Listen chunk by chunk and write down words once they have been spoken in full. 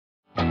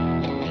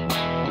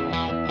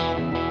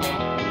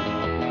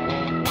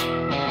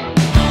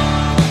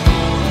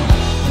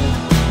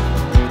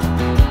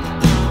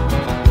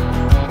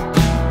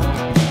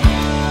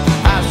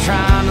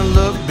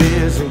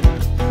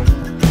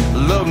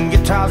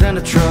was in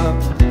the truck,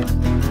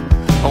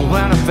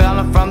 when a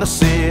fella from the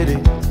city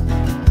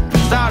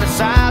started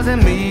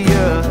sizing me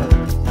up.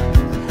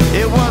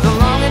 It was a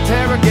long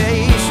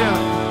interrogation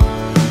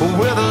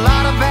with a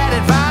lot of bad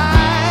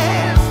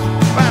advice,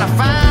 but I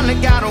finally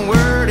got a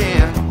word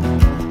in.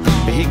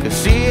 He could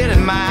see it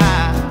in my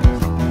eyes.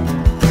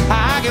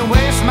 I can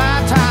waste my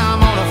time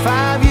on a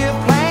 5-year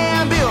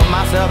plan, build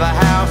myself a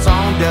house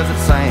on desert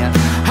sand.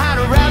 I'd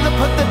rather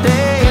put the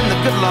day in the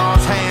good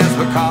Lord's hands,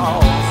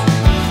 because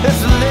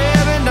this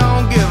living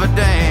don't give a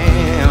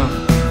damn.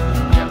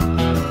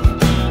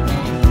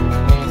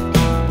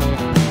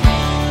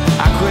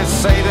 I quit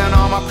saving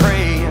all my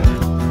praying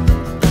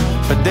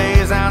for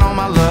days out on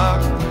my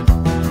luck.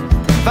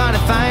 Funny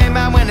thing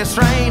about when it's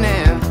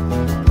raining,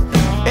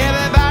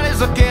 everybody's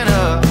looking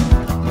up,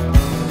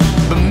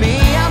 but me,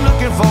 I'm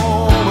looking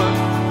forward,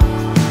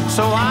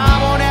 so I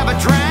won't ever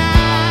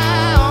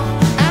drown.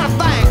 And I'm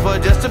thankful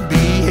just to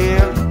be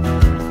here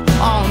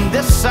on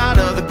this side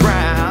of the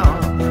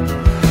ground,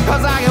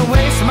 'cause I can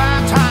waste my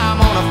time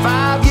on a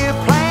 5-year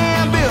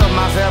plan, build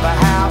myself a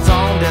house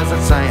on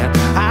desert sand.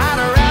 I'd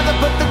rather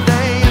put the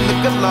day in the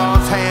good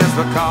Lord's hands,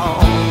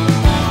 because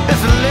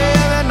this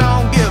living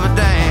don't give a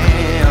damn.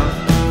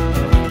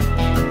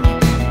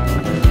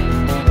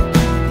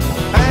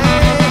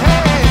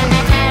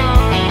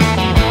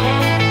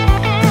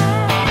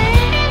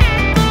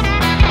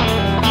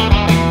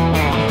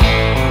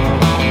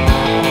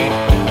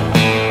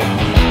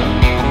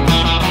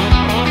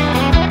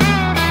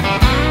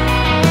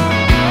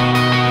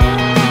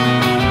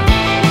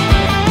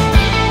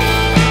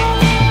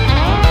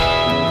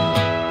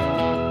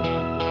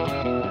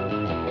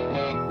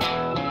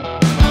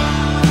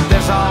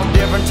 All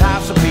different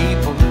types of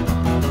people,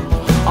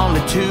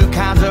 only 2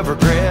 kinds of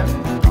regret.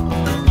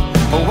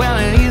 Well,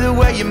 in either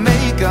way you make